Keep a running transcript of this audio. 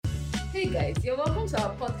Hey guys, you're welcome to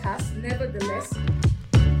our podcast, Nevertheless.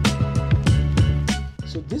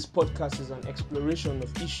 So this podcast is an exploration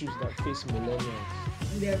of issues that face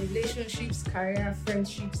millennials. Their relationships, career,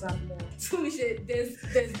 friendships, and more. So there's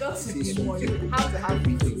got to be more. You have to have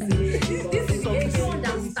this. This is if you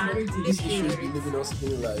understand These issues be leaving us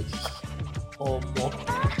feeling like, oh, more.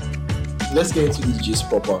 Let's get into this gist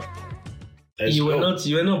proper. You were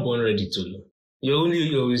not born ready to know.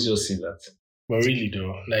 You always just say that. But really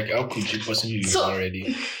though, like how could you possibly be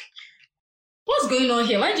already? What's going on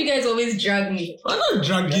here? Why do you guys always drag me? I'm not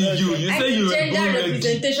dragging you. You say you were born gender ready.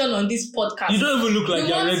 representation on this podcast. You don't even look like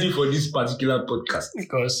you're ready for this particular podcast.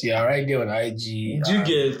 Because you are right there on IG. Do you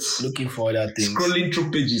get looking for other things? scrolling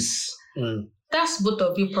through pages? That's both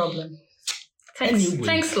of your problem. Thanks, Anyway.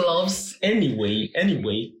 thanks, loves. Anyway.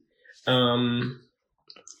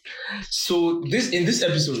 So in this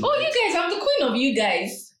episode. Oh, you guys, I'm the queen of you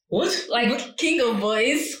guys. What? Like king of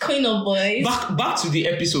boys, queen of boys. Back to the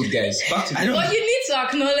episode, guys. Back to the But you need to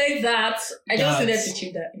acknowledge that. I just wanted to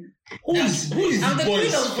chip that in. Who is I'm the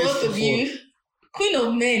boys, queen of first both of all? you. Queen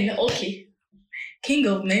of men, okay. King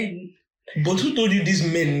of men. But who told you these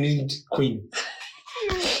men need queen?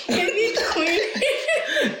 You need queen.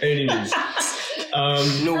 Anyways.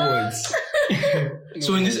 No words.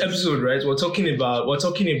 So in this episode, right, we're talking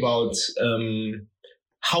about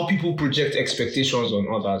how people project expectations on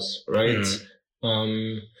others, right?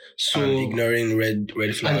 So And ignoring red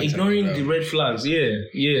flags. and ignoring the red flags,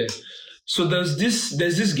 yeah. So there's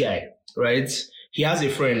this guy, right? He has a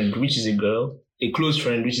friend, which is a girl, a close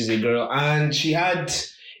friend, which is a girl, and she had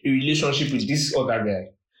a relationship with this other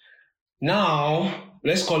guy. Now,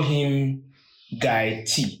 let's call him Guy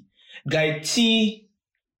T. Guy T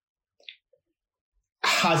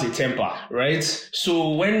has a temper, right? So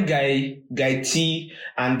when Guy T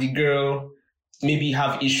and the girl maybe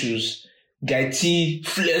have issues, Guy T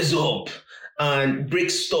flares up and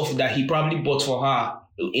breaks stuff that he probably bought for her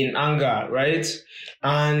in anger, right?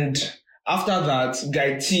 And after that,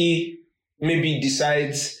 Guy T maybe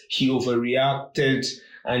decides he overreacted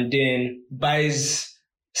and then buys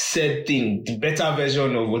said thing, the better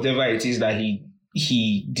version of whatever it is that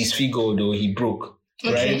he disfigured or he broke,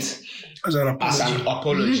 Okay. right? As an As an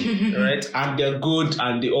apology, right? And they're good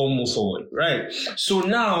and they all move forward, right? So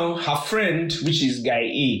now her friend, which is Guy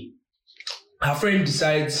A, her friend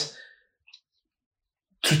decides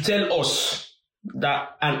to tell us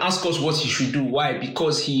that and ask us what he should do. Why?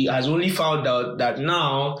 Because he has only found out that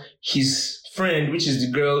now his friend, which is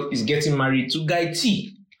the girl, is getting married to Guy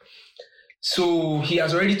T. So he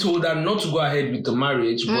has already told her not to go ahead with the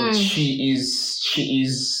marriage, but she is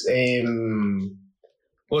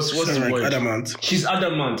what's the like word? adamant. She's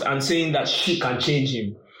adamant and saying that she can change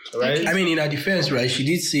him, right? I mean, in her defense, right, she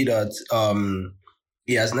did say that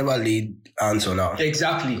he has never laid hands on her.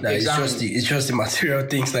 Exactly. That it's just the material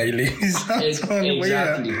things that he lays hands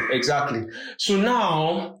on. Exactly. So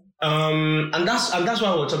now, and that's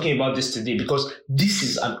why we're talking about this today, because this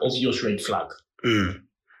is an obvious red flag.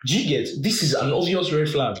 Do you get? This is an obvious red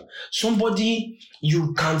flag. Somebody,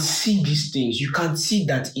 you can see these things. You can see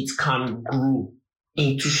that it can grow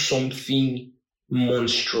into something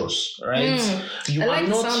monstrous, right? You I like are the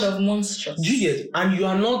not, sound of monstrous. do you get? And you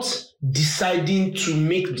are not deciding to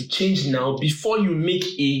make the change now before you make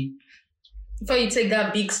Before you take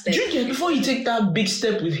that big step. do you get? Before you take that big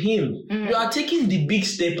step with him. You are taking the big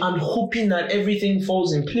step and hoping that everything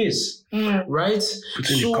falls in place. Right?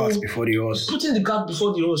 Putting the cart before the horse. Putting the cart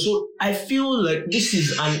before the horse. So I feel like this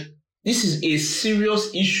is a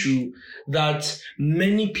serious issue that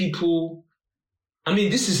many people, I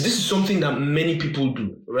mean, this is something that many people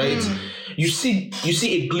do, right? You see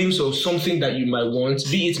a glimpse of something that you might want,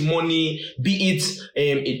 be it money, be it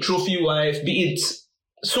a trophy wife, be it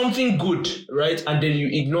something good, right? And then you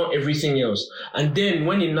ignore everything else. And then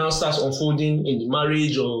when it now starts unfolding in the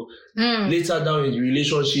marriage or later down in the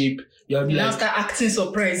relationship, you'll be Now like, start acting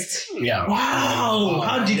surprised. Yeah. wow,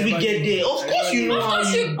 how did we get there? Of course you know how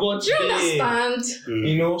you got Do you there. understand?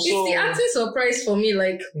 You know, It's so the acting surprise for me.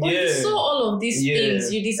 Like, when you Yeah. saw all of these Yeah.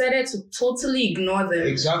 things, you decided to totally ignore them.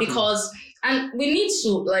 Exactly. Because, and we need to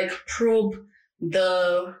like probe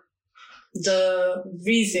the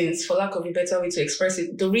reasons, for lack of a better way to express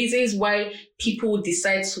it, the reasons why people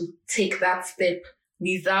decide to take that step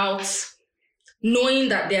without knowing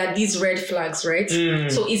that there are these red flags, right?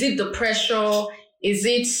 So is it the pressure? Is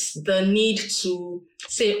it the need to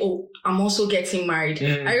say, oh, I'm also getting married?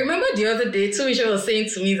 I remember the other day, Tumisha was saying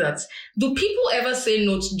to me that, do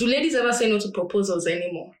ladies ever say no to proposals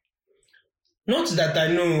anymore? Not that I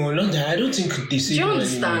know, not that I don't think they say. Do you no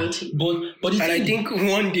understand? Anymore. But And I think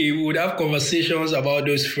one day we would have conversations about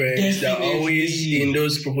those friends that are always in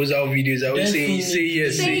those proposal videos. I always say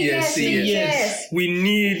yes, say yes. We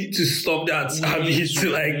need to stop that habit. We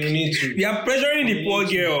are pressuring the poor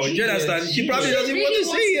girl. Do you understand? She probably doesn't want to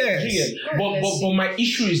say yes. But my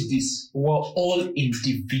issue is this: we're all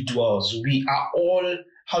individuals. We are all.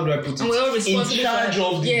 How do I put it? And we're all in charge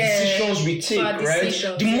of the decisions we take, right?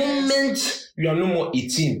 The moment you are no more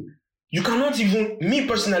 18, you cannot even, me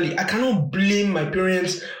personally, I cannot blame my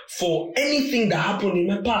parents for anything that happened in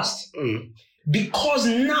my past. Because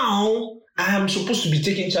now I am supposed to be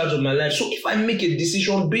taking charge of my life. So if I make a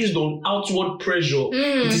decision based on outward pressure,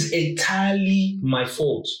 it is entirely my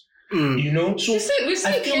fault. You know, so we've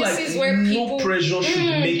seen I feel cases like where no pressure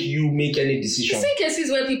should make you make any decision. We've seen cases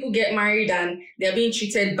where people get married and they're being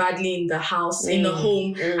treated badly in the house, in the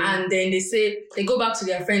home, and then they go back to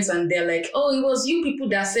their friends and they're like, "Oh, it was you people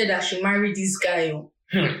that said I should marry this guy."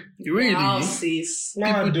 Really? Wow, sis.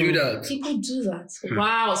 People do that. People do that.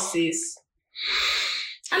 Wow, sis.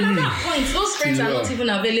 And at that point, those friends are not even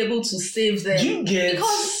available to save them. You get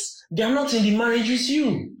because they are not in the marriage with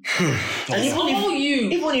you. And even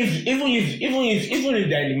if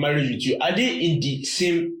they're in the marriage with you, are they in the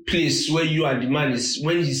same place where you and the man is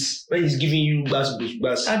when he's giving you gas?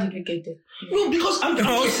 How did we get there? No, because I'm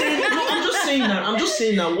just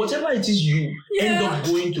saying that whatever it is you end up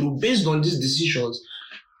going through based on these decisions,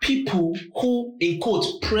 people who, in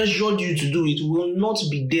quote, pressured you to do it will not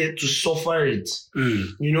be there to suffer it.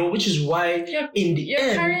 You know, which is why in the end,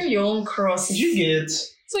 you're carrying your own cross. You get.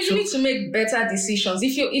 So you need to make better decisions.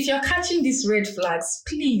 If you're catching these red flags,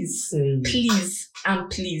 please. How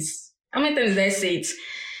many times did I say it?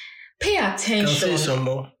 Pay attention. I'll say some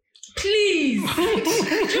more. Please. Do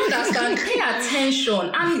you understand? Pay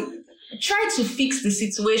attention and try to fix the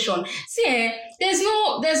situation. See, there's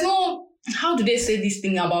no. How do they say this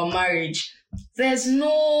thing about marriage? It's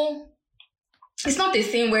not a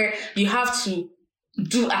thing where you have to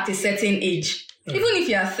do at a certain age. Even if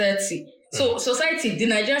you are 30. So the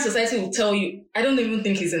Nigerian society will tell you, I don't even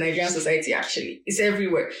think it's a Nigerian society actually. It's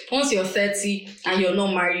everywhere. Once you're 30 and you're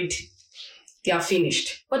not married, you are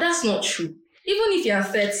finished. But that's not true. Even if you're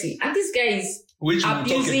 30 and this guy is which we'll talk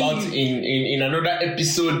about in another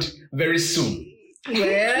episode very soon.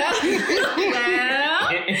 Well,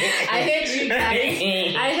 I hate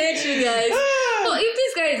you guys. So if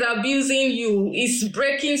this guy is abusing you, is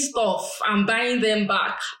breaking stuff and buying them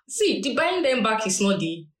back. See, the buying them back is not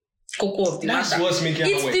the cocoa of the That's matter. what's making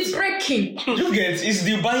her wet. It's the breaking. You get, it's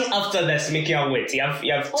the buying after that's making her wet. You have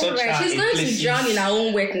touched her. She's going to drown in her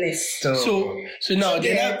own wetness. So now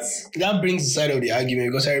that brings the side of the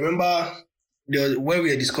argument, because I remember when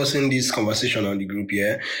we were discussing this conversation on the group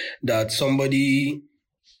here, that somebody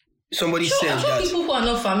said that. I'm sure people who are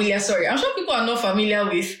not familiar. Sorry, I'm sure people are not familiar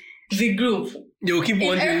with the group. They will keep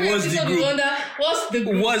wondering what's the group.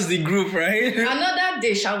 What's the group, right? Another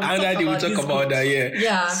day we'll talk about that.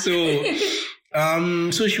 Yeah.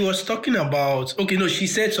 So she was talking about. Okay, no, she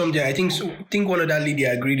said something. I think one of that lady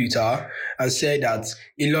agreed with her and said that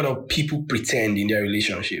a lot of people pretend in their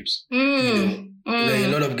relationships. Like a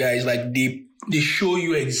lot of guys, like they show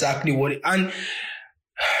you exactly what. And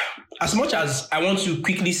as much as I want to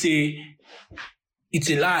quickly say, it's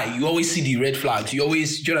a lie. You always see the red flags. Do you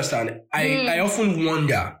understand? I often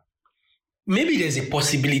wonder, maybe there's a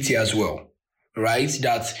possibility as well, right?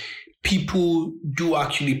 That people do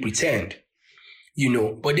actually pretend,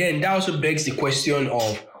 But then that also begs the question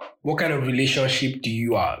of what kind of relationship do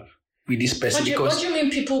you have with this person? What do you mean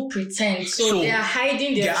people pretend? So they are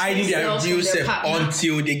hiding their real self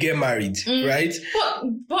until they get married, right?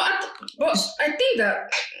 But I think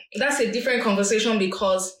that's a different conversation,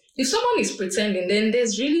 because if someone is pretending, then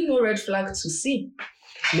there's really no red flag to see.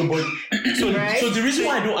 No, but so the reason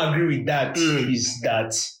why I don't agree with that is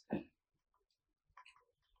that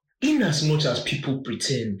in as much as people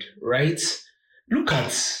pretend, right? Look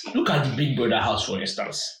at the Big Brother house, for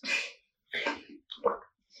instance.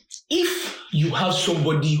 If you have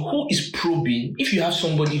somebody who is probing, if you have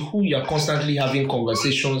somebody who you are constantly having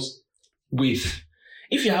conversations with,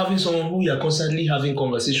 if you're having someone who you're constantly having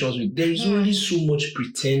conversations with, there is only so much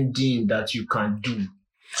pretending that you can do.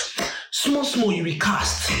 Small you will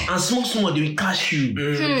cast, and small they will cast you.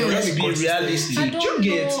 Let's be realistic. I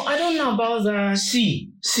don't know about that. See.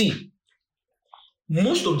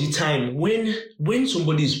 most of the time when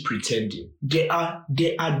somebody is pretending, they are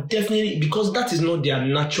definitely, because that is not their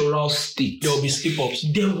natural state. There will be slip-ups.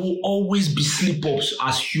 There will always be slip-ups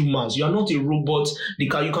as humans. You are not a robot. You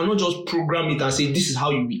cannot just program it and say this is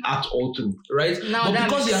how you react all through, right? Now but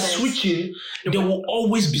because they are sense. switching, there will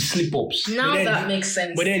always be slip-ups. Now that makes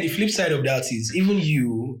sense. But then the flip side of that is, even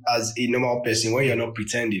you as a normal person, when you're not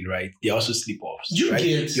pretending, right, they also slip-ups. You right?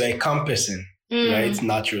 get- You're a calm person. Right,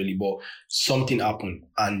 naturally, but something happened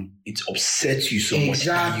and it upsets you so much.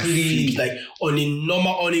 that you flip. Like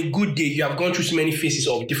on a good day, you have gone through so many phases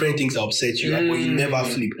of different things that upset you, but you never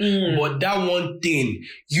flip. But that one thing,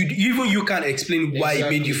 you can't explain why it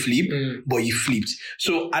made you flip, but you flipped.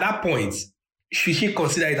 So at that point, should she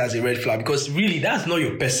consider it as a red flag? Because really, that's not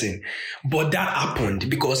your person. But that happened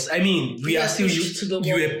because, I mean, you were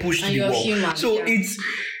pushed to the wall. Human, so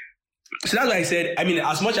So that's why I said, I mean,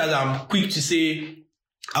 as much as I want to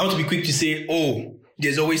be quick to say, oh,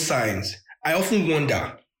 there's always signs. I often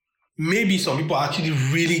wonder, maybe some people are actually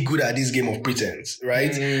really good at this game of pretense,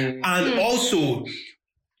 right? And also,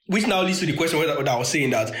 which now leads to the question what I was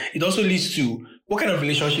saying, that it also leads to what kind of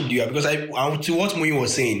relationship do you have? Because to what Moyin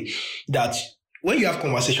was saying, that when you have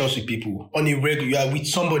conversations with people on a regular, you are with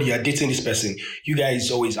somebody, you are dating this person, you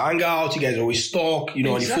guys always hang out, you guys always talk, on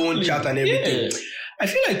the phone, chat and everything. Yeah. I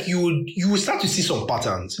feel like you will start to see some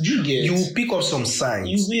patterns. You will pick up some signs.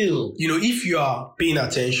 You will. If you are paying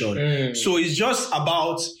attention. So it's just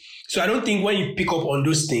about, so I don't think when you pick up on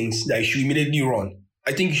those things that you should immediately run.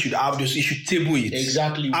 I think you should have those, you should table it.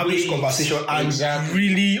 Exactly. Have this conversation and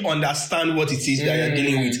really understand what it is that you're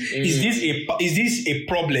dealing with. Is this a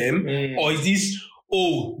problem or is this,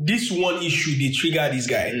 this one issue they trigger this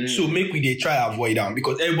guy? So make they try to avoid them,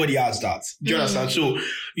 because everybody has that. Do you understand? So,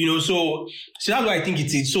 so that's what I think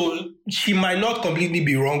it is. So she might not completely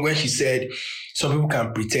be wrong when she said some people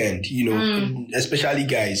can pretend, especially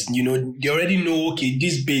guys, they already know, okay,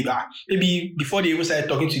 this babe, maybe before they even started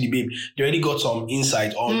talking to the babe, they already got some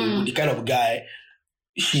insight on the kind of guy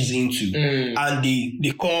she's into, and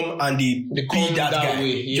they come and they be that guy.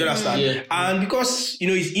 Way. Do you understand? Yeah. And because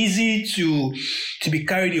it's easy to be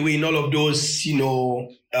carried away in all of those,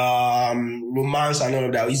 romance and all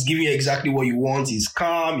of that. He's giving you exactly what you want. He's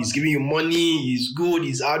calm. He's giving you money. He's good.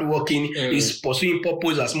 He's hardworking. He's pursuing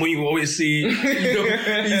purpose, as Mo you always say.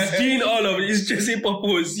 He's doing all of it. He's chasing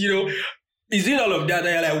purpose. He's doing all of that,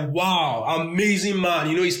 and you're like, wow, amazing man.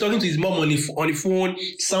 He's talking to his mom on the phone,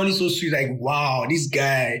 sounding so sweet, like, wow, this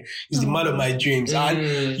guy is the man of my dreams.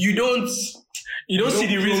 And you don't see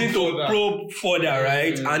the reason to probe further,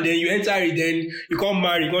 right? And then you enter it, then you come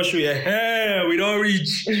marry, you come show your hair, we don't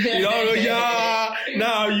reach.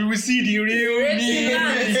 Now you will see the real me.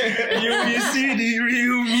 You will see the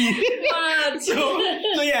real me.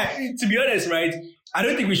 So yeah, to be honest, right? I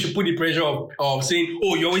don't think we should put the pressure of saying,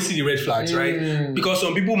 you always see the red flags, right? Because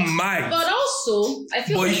some people might. But also, I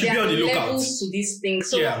feel like there are levels to this thing.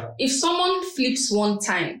 So if someone flips one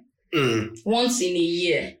time, once in a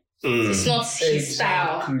year, it's not his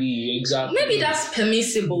style. Exactly. Maybe that's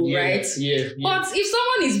permissible, right? Yeah. But if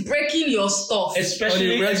someone is breaking your stuff,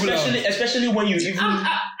 especially when you even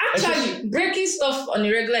actually breaking stuff on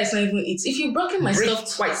a regular is not even it. If you've broken my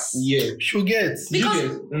stuff twice, she'll get.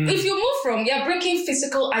 Because if you move from you're breaking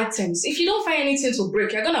physical items, if you don't find anything to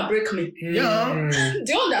break, you're gonna break me. Yeah.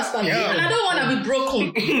 Do you understand? Yeah. And I don't want to be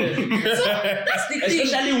broken. So that's the thing.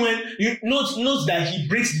 Especially when you note that he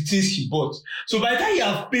breaks the things he bought. So by the time you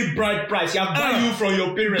have paid bride price, you have value from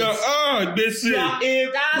your parents. You are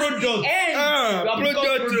a product.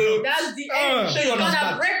 That's the end. It's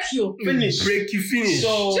gonna break you. Break you finish.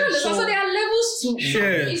 So there are levels to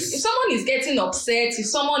if someone is getting upset, if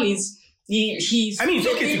someone is he's I mean, it's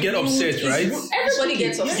okay to get upset, right? Everybody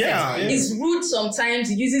gets upset. Yeah. He's rude sometimes.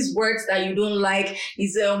 He uses words that you don't like.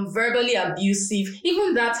 He's verbally abusive.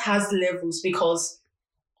 Even that has levels, because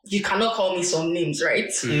you cannot call me some names, right?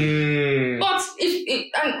 But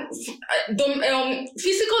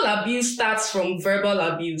physical abuse starts from verbal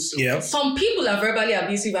abuse. Yeah. Some people are verbally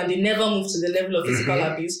abusive and they never move to the level of physical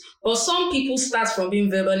abuse. But some people start from being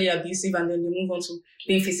verbally abusive and then they move on to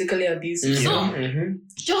being physically abusive. So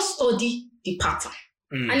just study the pattern.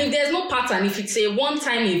 And if there's no pattern, if it's a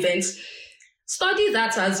one-time event, study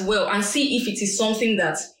that as well and see if it is something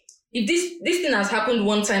that, if this thing has happened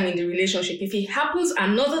one time in the relationship, if it happens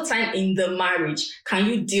another time in the marriage, can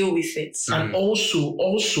you deal with it? And also,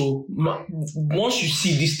 once you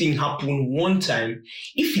see this thing happen one time,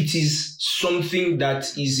 if it is something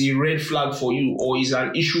that is a red flag for you or is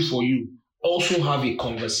an issue for you, also have a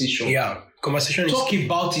conversation. Yeah, conversation. Talk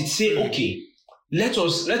about it. Say, okay, let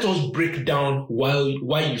us break down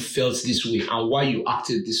why you felt this way and why you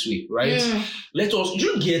acted this way, right? Let us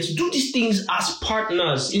do these things as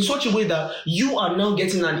partners in such a way that you are now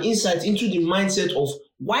getting an insight into the mindset of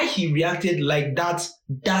why he reacted like that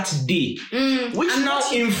day, which And now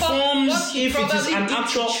what he informs if it is an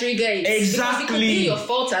actual trigger it. exactly. Because it could be your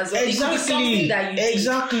fault as well. It could be something that you did.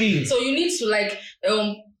 Exactly. So you need to like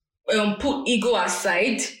put ego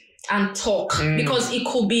aside and talk because it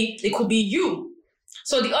could be you.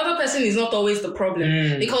 So the other person is not always the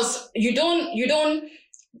problem because you don't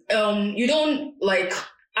like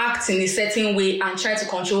act in a certain way and try to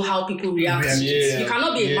control how people react to it. You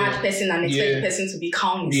cannot be a mad person and expect the person to be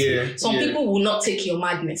calm with you. Some people will not take your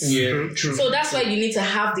madness. True. So that's why you need to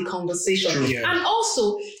have the conversation. And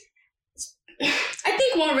also, I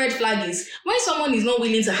think one red flag is when someone is not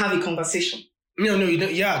willing to have a conversation. No, you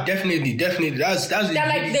don't. Yeah, definitely. That's They're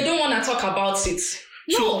like, they don't want to talk about it.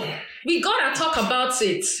 No, we gotta talk about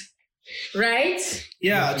it. Right?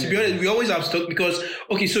 Yeah, to be honest, we always have stuff because,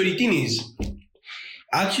 okay, so the thing is,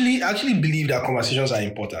 I actually believe that conversations are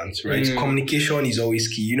important, right? Communication is always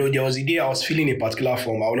key. You know, there was a day I was filling a particular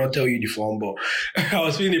form. I will not tell you the form, but I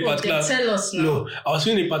was filling a particular. Tell us now. No, I was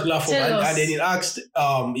filling a particular form, and then it asked,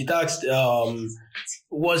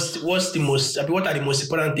 what's the most? I mean, what are the most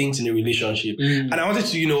important things in a relationship? And I wanted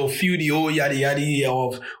to, feel the yada yada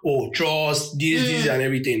of trust, this and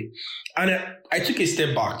everything. And I took a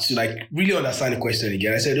step back to like really understand the question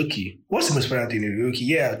again. I said, okay, what's the most important thing? Okay,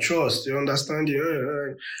 yeah, trust, you understand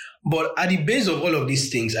it. But at the base of all of these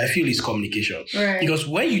things, I feel it's communication. Right. Because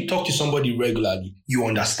when you talk to somebody regularly, you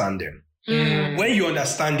understand them. When you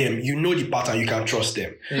understand them, you know the pattern, you can trust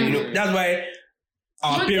them. That's why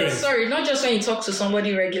our parents. Not just when you talk to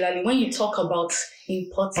somebody regularly, when you talk about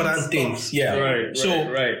important things. Yeah. Right.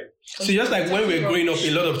 So just like when we're growing up,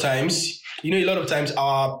 a lot of times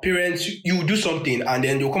our parents, you do something and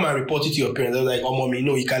then they'll come and report it to your parents. They're like, oh, mommy,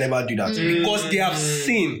 no, you can never do that. Because they have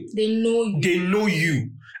seen. They know you.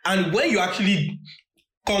 And when you actually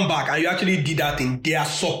come back and you actually did that thing, they are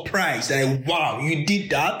surprised. Like, wow, you did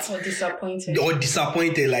that? Or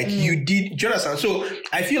disappointed. Like, you did. Do you understand? So,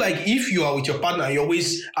 I feel like if you are with your partner and you're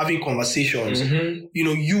always having conversations,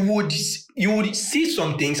 you would see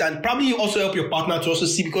some things and probably also help your partner to also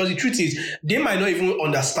see, because the truth is, they might not even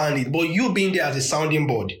understand it, but you being there as a sounding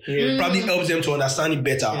board probably helps them to understand it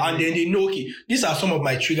better. And then they know, okay, these are some of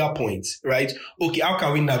my trigger points, right? Okay, how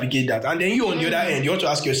can we navigate that? And then you on the other end, you have to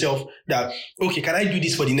ask yourself that, okay, can I do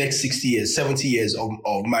this for the next 60 years, 70 years of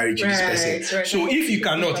marriage with this person? Right. So if you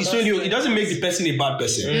cannot, it doesn't make the person a bad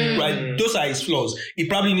person, right? Those are his flaws. He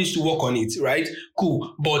probably needs to work on it, right?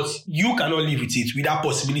 Cool. But you cannot live with it, with that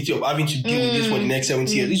possibility of having to deal with this for the next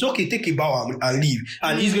 70 years. It's okay, take a bow and leave.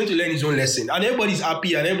 And he's going to learn his own lesson. And everybody's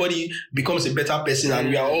happy and everybody becomes a better person and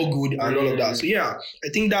we are all good and all of that. So yeah, I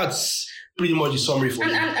think that's pretty much the summary for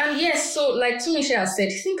me. And yes, so like Tumisha has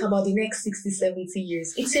said, think about the next 60, 70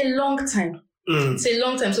 years. It's a long time. It's a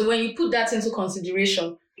long time. So when you put that into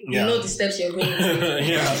consideration, you know the steps you're going to take.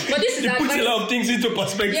 Yeah. But this is advice. Put a lot of things into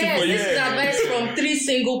perspective for you. This is advice from 3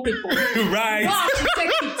 single people. Right. You don't have to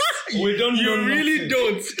take it. We don't. You really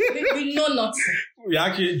don't. We know nothing. We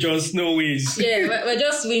actually just know ways. Yeah, we're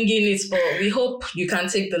just winging it, but we hope you can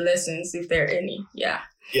take the lessons if there are any. Yeah.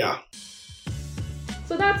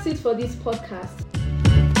 So that's it for this podcast.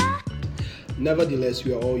 Nevertheless,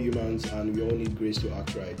 we are all humans and we all need grace to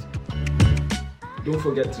act right. Don't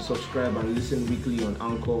forget to subscribe and listen weekly on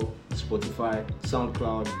Anchor, Spotify,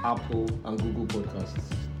 SoundCloud, Apple, and Google Podcasts.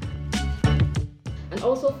 And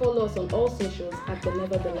also follow us on all socials at the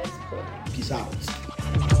Nevertheless Pod. Peace out.